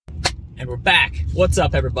And we're back. What's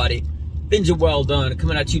up, everybody? Binge Well Done,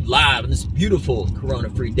 coming at you live on this beautiful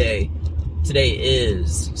corona-free day. Today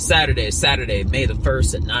is Saturday, May the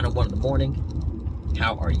 1st at 9:01 in the morning.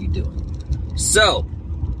 How are you doing? So,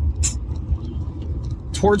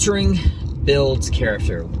 torturing builds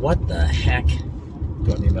character. What the heck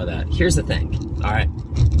do I mean by that? Here's the thing, all right?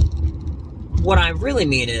 What I really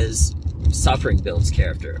mean is suffering builds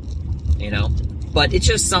character, you know? But it's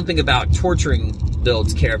just something about torturing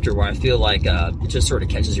builds character where I feel like it just sort of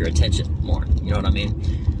catches your attention more. You know what I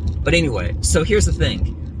mean? But anyway, so here's the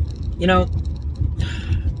thing. You know,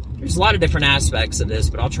 there's a lot of different aspects of this,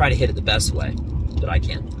 but I'll try to hit it the best way that I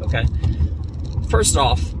can, okay? First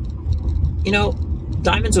off, you know,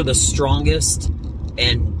 diamonds are the strongest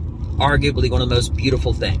and arguably one of the most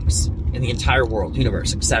beautiful things in the entire world,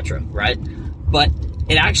 universe, etc., right? But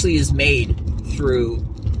it actually is made through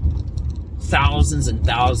thousands and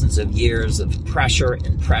thousands of years of pressure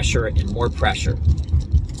and more pressure.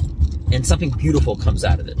 And something beautiful comes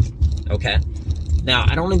out of it, okay? Now,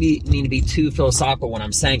 I don't mean to be too philosophical when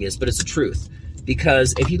I'm saying this, but it's the truth.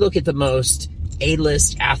 Because if you look at the most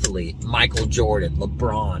A-list athlete, Michael Jordan,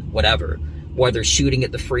 LeBron, whatever, whether shooting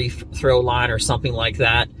at the free throw line or something like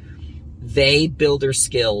that, they build their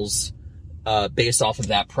skills based off of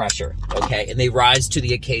that pressure, okay? And they rise to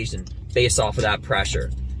the occasion based off of that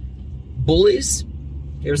pressure. Bullies,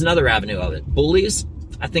 here's another avenue of it. Bullies,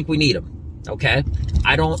 I think we need them, okay?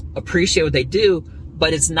 I don't appreciate what they do,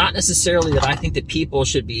 but it's not necessarily that I think that people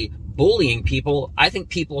should be bullying people. I think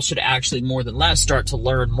people should actually more than less start to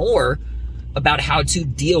learn more about how to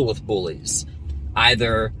deal with bullies,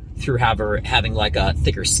 either through having like a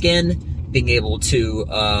thicker skin, being able to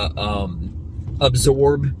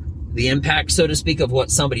absorb the impact, so to speak, of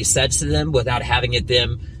what somebody says to them without having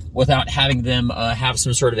them have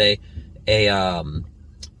some sort of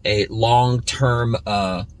a long-term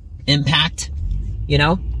impact, you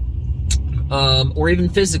know, or even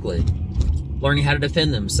physically learning how to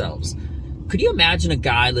defend themselves. Could you imagine a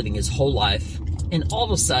guy living his whole life and all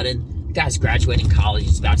of a sudden, the guy's graduating college,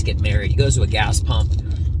 he's about to get married, he goes to a gas pump,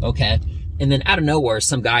 okay, and then out of nowhere,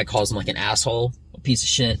 some guy calls him like an asshole, a piece of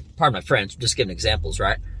shit. Pardon my French, I'm just giving examples,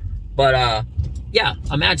 right? But yeah,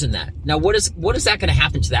 imagine that. Now, what is that going to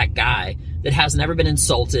happen to that guy that has never been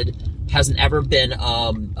insulted, hasn't ever been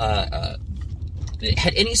had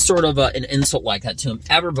any sort of an insult like that to him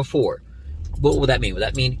ever before? What would that mean? Would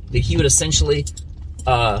that mean that he would essentially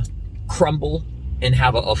crumble and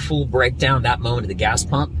have a full breakdown that moment at the gas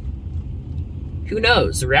pump? Who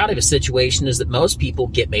knows? The reality of a situation is that most people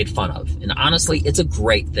get made fun of, and honestly, it's a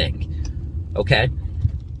great thing. Okay,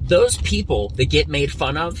 those people that get made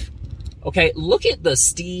fun of. Okay, look at the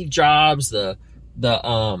Steve Jobs, the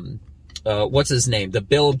what's his name? The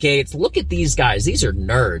Bill Gates. Look at these guys. These are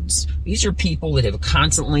nerds. These are people that have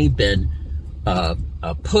constantly been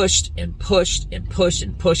pushed and pushed and pushed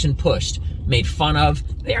and pushed and pushed, made fun of.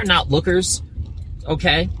 They are not lookers.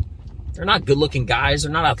 Okay, they're not good-looking guys.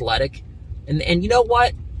 They're not athletic. And you know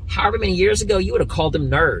what? However many years ago, you would have called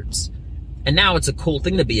them nerds. And now it's a cool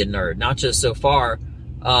thing to be a nerd, not just so far.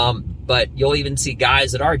 But you'll even see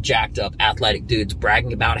guys that are jacked up athletic dudes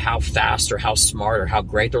bragging about how fast or how smart or how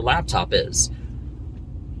great their laptop is.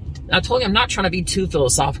 Now, I told you I'm not trying to be too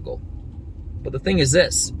philosophical. But the thing is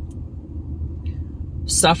this.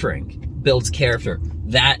 Suffering builds character.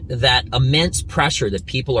 That immense pressure that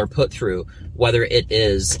people are put through, whether it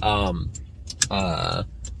is the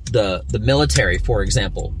military, for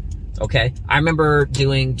example. Okay? I remember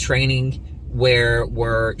doing training where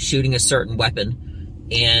we're shooting a certain weapon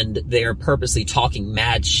and they're purposely talking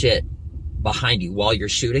mad shit behind you while you're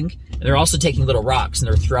shooting. And they're also taking little rocks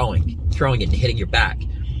and they're throwing it and hitting your back.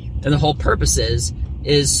 And the whole purpose is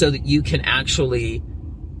so that you can actually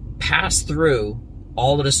pass through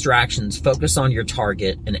all the distractions, focus on your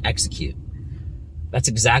target, and execute. That's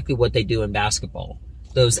exactly what they do in basketball.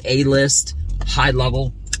 Those A-list,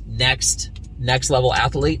 high-level, next level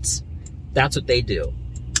athletes, that's what they do.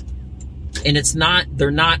 And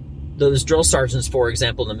they're not, those drill sergeants, for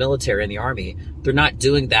example, in the military and the army, they're not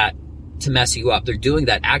doing that to mess you up. They're doing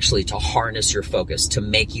that actually to harness your focus, to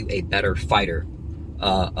make you a better fighter,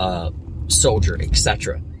 soldier,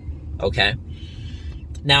 etc. Okay?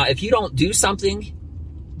 Now, if you don't do something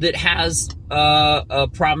that has a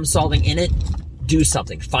problem solving in it, do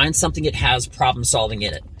something. Find something that has problem solving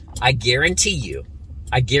in it. I guarantee you,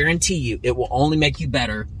 it will only make you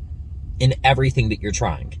better in everything that you're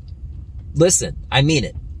trying. Listen, I mean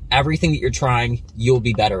it. Everything that you're trying, you'll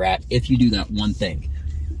be better at if you do that one thing.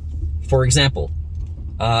 For example,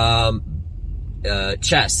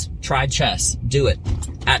 chess. Try chess. Do it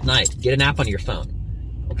at night. Get an app on your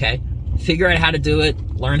phone. Okay? Figure out how to do it.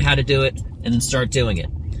 Learn how to do it, and then start doing it.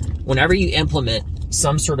 Whenever you implement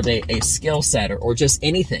some sort of a skill set or just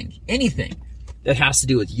anything that has to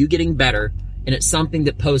do with you getting better, and it's something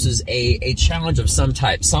that poses a challenge of some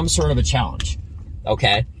type, some sort of a challenge,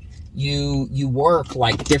 okay? You work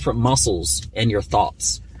like different muscles in your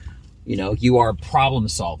thoughts. You know, you are problem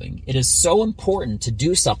solving. It is so important to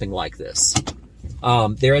do something like this.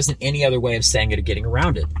 There isn't any other way of saying it or getting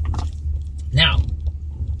around it. Now,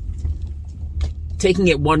 taking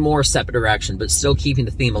it one more separate direction, but still keeping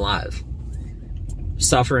the theme alive.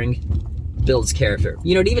 Suffering builds character.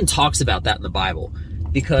 You know, it even talks about that in the Bible,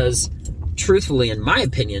 because truthfully, in my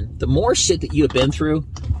opinion, the more shit that you have been through,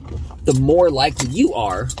 the more likely you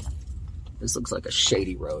are, this looks like a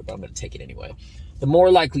shady road, but I'm going to take it anyway. The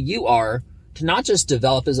more likely you are to not just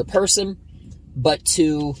develop as a person, but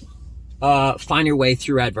to find your way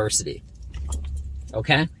through adversity.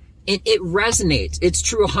 Okay? It resonates. It's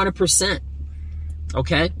true 100%.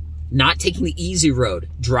 Okay? Not taking the easy road,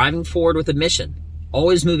 driving forward with a mission,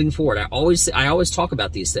 always moving forward. I always talk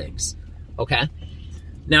about these things. Okay?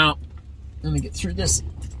 Now, let me get through this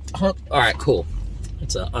hump. All right, cool.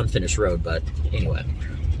 It's an unfinished road, but anyway.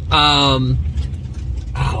 All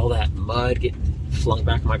that mud getting flung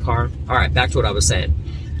back in my car. All right, back to what I was saying.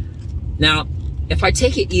 Now, if I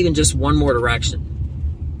take it even just one more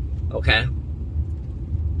direction, okay,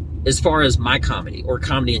 as far as my comedy or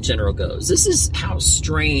comedy in general goes, this is how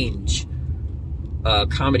strange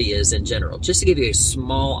comedy is in general. Just to give you a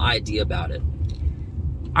small idea about it,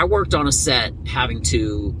 I worked on a set having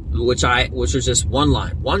to, which was just one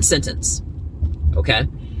line, one sentence, okay,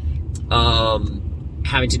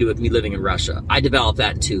 having to do with me living in Russia. I developed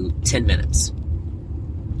that into 10 minutes.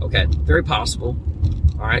 Okay, very possible.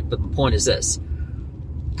 All right, but the point is this.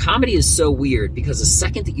 Comedy is so weird because the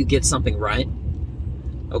second that you get something right,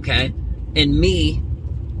 okay, and me,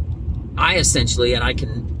 I essentially, and I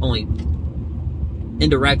can only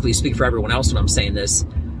indirectly speak for everyone else when I'm saying this,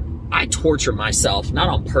 I torture myself, not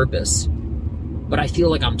on purpose, but I feel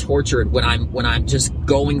like I'm tortured when I'm just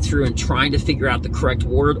going through and trying to figure out the correct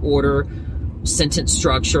word order, sentence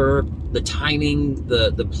structure, the timing,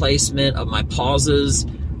 the placement of my pauses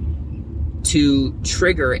to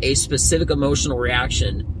trigger a specific emotional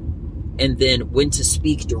reaction, and then when to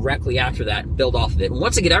speak directly after that and build off of it. And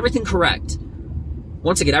once I get everything correct,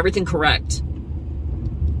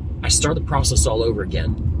 I start the process all over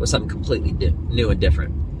again with something completely new and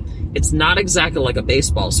different. It's not exactly like a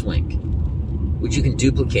baseball swing, which you can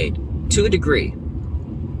duplicate to a degree,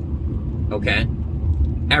 okay?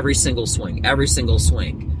 Every single swing,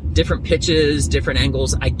 different pitches, different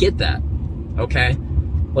angles, I get that, okay?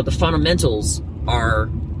 But the fundamentals are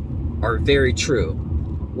very true.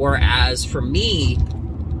 Whereas for me,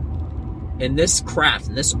 in this craft,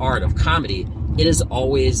 in this art of comedy, it is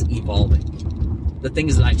always evolving. The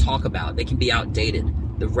things that I talk about, they can be outdated.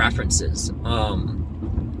 The references,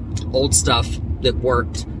 old stuff that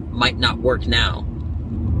worked might not work now.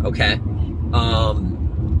 Okay?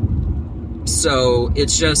 So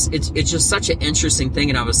it's just such an interesting thing.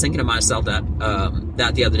 And I was thinking to myself that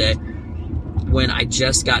the other day when I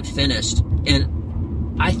just got finished.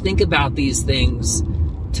 And I think about these things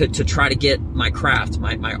to try to get my craft,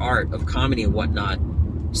 my art of comedy and whatnot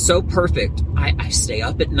so perfect. I stay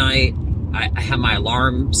up at night. I have my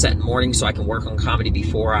alarm set in the morning so I can work on comedy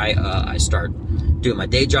before I start doing my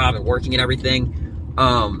day job and working and everything.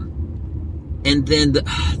 And then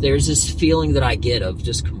there's this feeling that I get of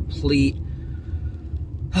just complete,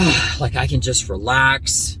 like I can just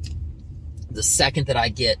relax the second that I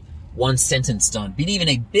get one sentence done. But even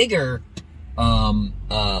a bigger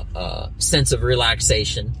sense of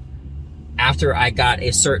relaxation after I got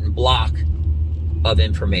a certain block of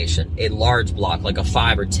information, a large block, like a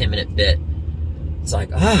 5 or 10 minute bit. It's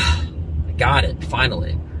like, I got it,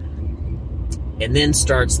 finally. And then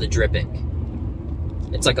starts the dripping.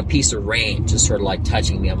 It's like a piece of rain just sort of like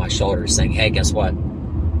touching me on my shoulder, saying, hey, guess what?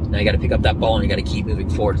 Now you got to pick up that ball and you got to keep moving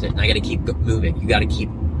forward with it. And I got to keep moving. You got to keep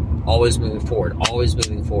always moving forward,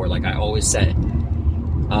 like I always say.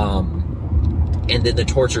 And then the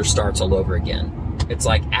torture starts all over again. It's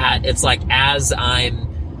like as I'm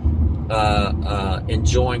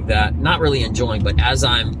enjoying that, not really enjoying, but as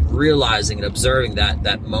I'm realizing and observing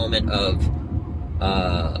that moment of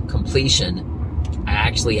completion, I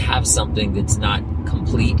actually have something that's not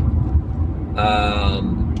complete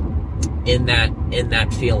in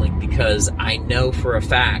that feeling, because I know for a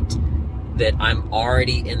fact that I'm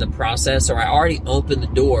already in the process, or I already opened the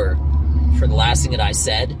door for the last thing that I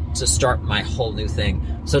said to start my whole new thing.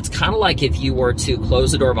 So it's kind of like if you were to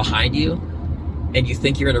close the door behind you and you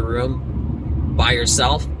think you're in a room by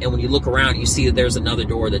yourself, and when you look around, you see that there's another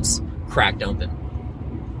door that's cracked open.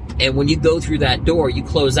 And when you go through that door, you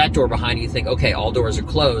close that door behind you, you think, okay, all doors are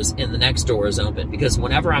closed and the next door is open. Because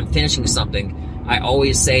whenever I'm finishing something, I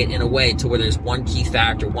always say it in a way to where there's one key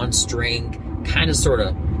fact or one string, kind of sort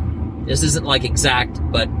of, this isn't like exact,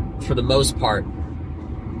 but for the most part,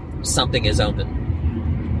 something is open.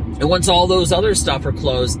 And once all those other stuff are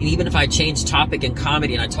closed, and even if I change topic in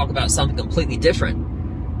comedy and I talk about something completely different,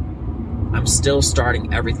 I'm still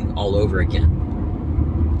starting everything all over again.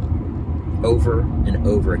 Over and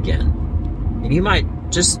over again. And you might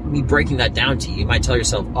just be breaking that down to you. You might tell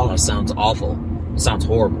yourself, oh, it sounds awful. It sounds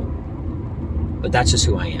horrible. But that's just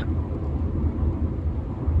who I am.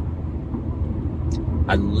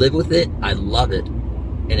 I live with it. I love it.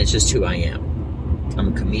 And it's just who I am. I'm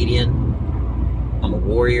a comedian. I'm a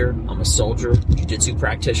warrior. I'm a soldier, jiu-jitsu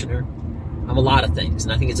practitioner. I'm a lot of things.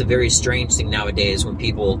 And I think it's a very strange thing nowadays when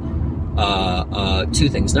people, two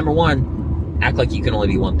things. Number one, act like you can only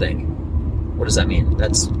be one thing. What does that mean?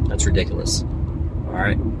 That's ridiculous. All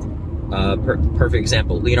right. Perfect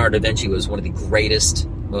example. Leonardo da Vinci was one of the greatest,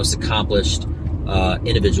 most accomplished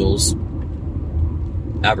individuals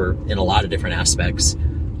ever in a lot of different aspects.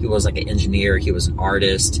 He was like an engineer. He was an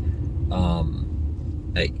artist,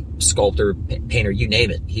 a sculptor, painter, you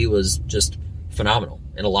name it. He was just phenomenal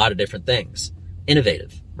in a lot of different things.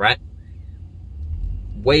 Innovative, right?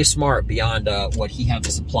 Way smart beyond what he had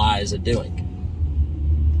the supplies of doing.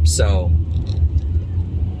 So,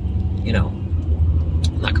 you know,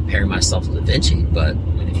 I'm not comparing myself to Da Vinci, but I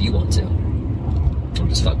mean, if you want to, I'm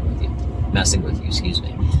just fucking with you, messing with you, excuse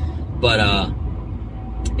me. But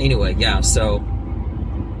anyway, yeah, so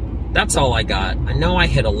that's all I got. I know I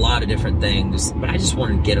hit a lot of different things, but I just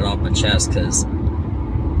wanted to get it off my chest because,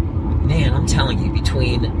 man, I'm telling you,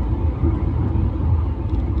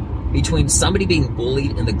 between somebody being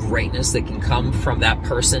bullied and the greatness that can come from that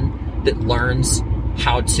person that learns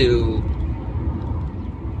how to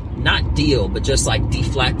not deal, but just like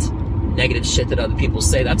deflect negative shit that other people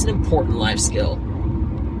say, that's an important life skill.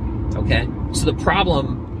 Okay? So the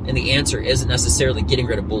problem and the answer isn't necessarily getting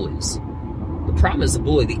rid of bullies. The problem is the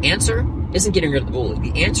bully. The answer isn't getting rid of the bully.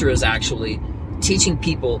 The answer is actually teaching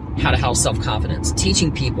people how to have self-confidence.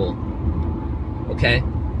 Teaching people, okay,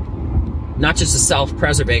 not just the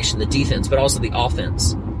self-preservation, the defense, but also the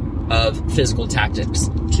offense of physical tactics.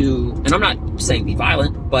 And I'm not saying be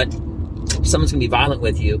violent, but if someone's going to be violent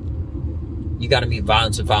with you, you got to meet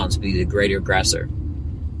violence with violence. Be the greater aggressor.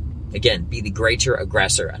 Again, be the greater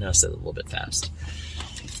aggressor. I know I said it a little bit fast.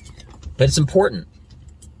 But it's important.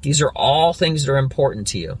 These are all things that are important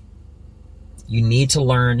to you. You need to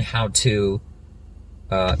learn how to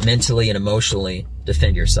mentally and emotionally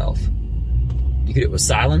defend yourself. You can do it with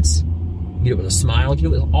silence. You can do it with a smile. You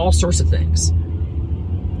can do it with all sorts of things.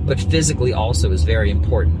 But physically also is very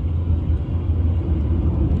important.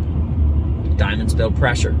 Diamonds build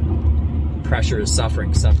pressure. Pressure is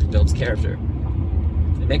suffering. Suffering builds character.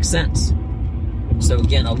 It makes sense. So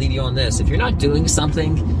again, I'll leave you on this. If you're not doing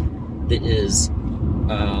something that is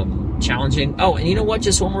challenging. Oh, and you know what?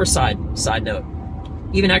 Just one more side note.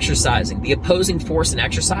 Even exercising. The opposing force in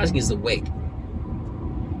exercising is the weight.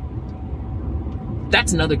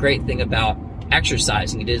 That's another great thing about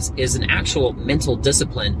exercising. It is an actual mental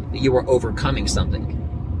discipline that you are overcoming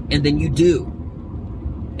something. And then you do.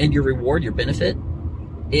 And your reward, your benefit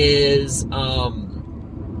is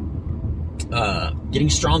getting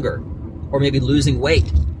stronger, or maybe losing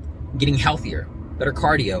weight, getting healthier, better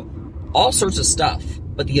cardio, all sorts of stuff.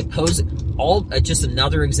 But the opposing, just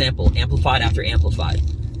another example, amplified after amplified.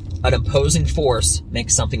 An opposing force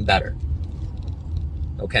makes something better.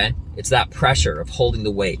 Okay? It's that pressure of holding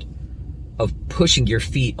the weight, of pushing your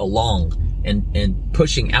feet along and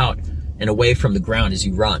pushing out and away from the ground as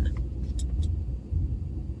you run.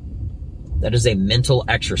 That is a mental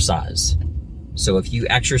exercise. So if you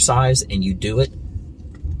exercise and you do it,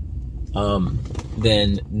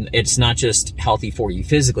 then it's not just healthy for you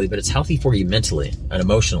physically, but it's healthy for you mentally and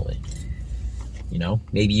emotionally. You know,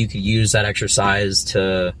 maybe you could use that exercise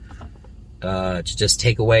to just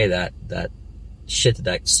take away that shit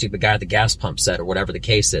that stupid guy at the gas pump said, or whatever the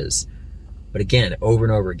case is. But again, over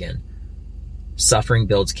and over again, suffering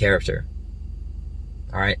builds character.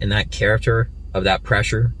 All right, and that character of that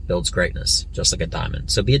pressure builds greatness, just like a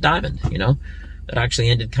diamond. So be a diamond, you know. That actually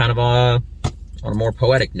ended kind of on a more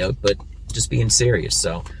poetic note, but just being serious.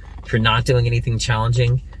 So if you're not doing anything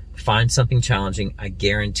challenging, find something challenging. I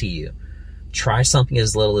guarantee you. Try something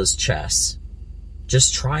as little as chess.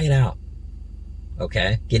 Just try it out.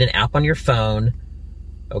 Okay? Get an app on your phone.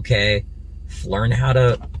 Okay? Learn how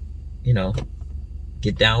to, you know,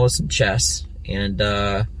 get down with some chess and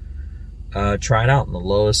try it out on the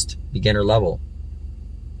lowest beginner level.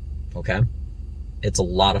 Okay? It's a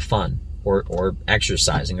lot of fun, or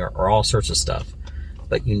exercising, or all sorts of stuff.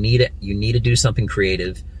 But you need to do something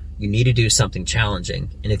creative. You need to do something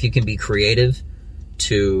challenging. And if you can be creative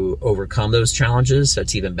to overcome those challenges,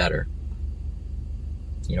 that's even better.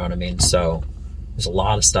 You know what I mean? So there's a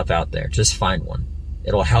lot of stuff out there. Just find one.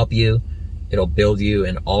 It'll help you. It'll build you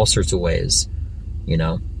in all sorts of ways, you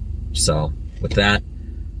know? So with that,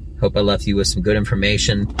 hope I left you with some good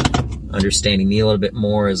information, understanding me a little bit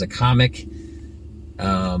more as a comic.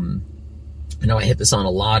 I know I hit this on a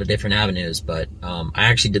lot of different avenues, but I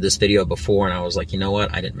actually did this video before, and I was like, you know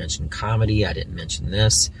what? I didn't mention comedy. I didn't mention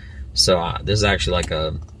this. So this is actually like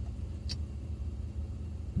a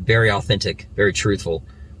very authentic, very truthful,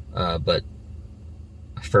 but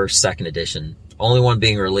first, second edition. Only one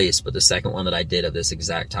being released, but the second one that I did of this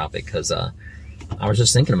exact topic, because I was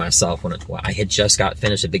just thinking to myself when I had just got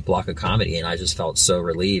finished a big block of comedy, and I just felt so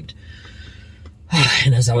relieved.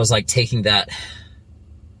 And as I was like taking that,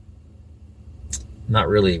 not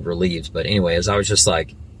really relieved, but anyway, as I was just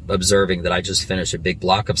like observing that I just finished a big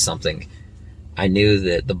block of something, I knew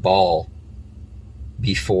that the ball,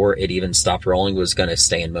 before it even stopped rolling, was going to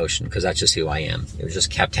stay in motion, because that's just who I am. It was just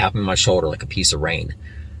kept tapping my shoulder like a piece of rain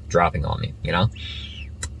dropping on me, you know?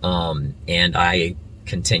 And I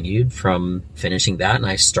continued from finishing that, and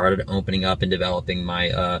I started opening up and developing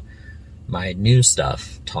my my new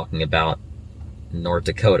stuff, talking about North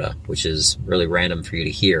Dakota, which is really random for you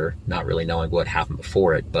to hear, not really knowing what happened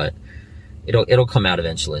before it, but it'll come out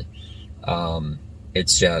eventually.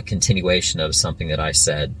 It's a continuation of something that I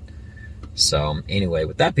said. So anyway,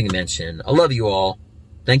 with that being mentioned, I love you all.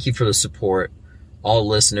 Thank you for the support. All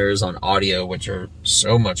listeners on audio, which are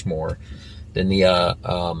so much more than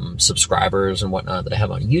the subscribers and whatnot that I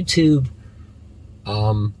have on YouTube.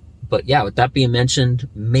 But yeah, with that being mentioned,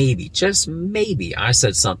 maybe, just maybe, I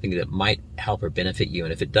said something that might help or benefit you.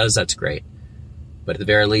 And if it does, that's great. But at the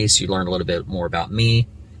very least, you learn a little bit more about me,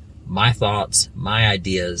 my thoughts, my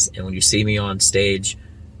ideas. And when you see me on stage,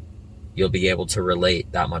 you'll be able to relate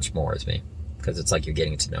that much more with me, because it's like you're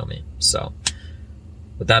getting to know me. So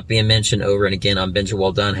with that being mentioned, over and again, I'm Benja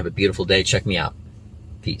Well Done. Have a beautiful day. Check me out.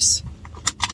 Peace.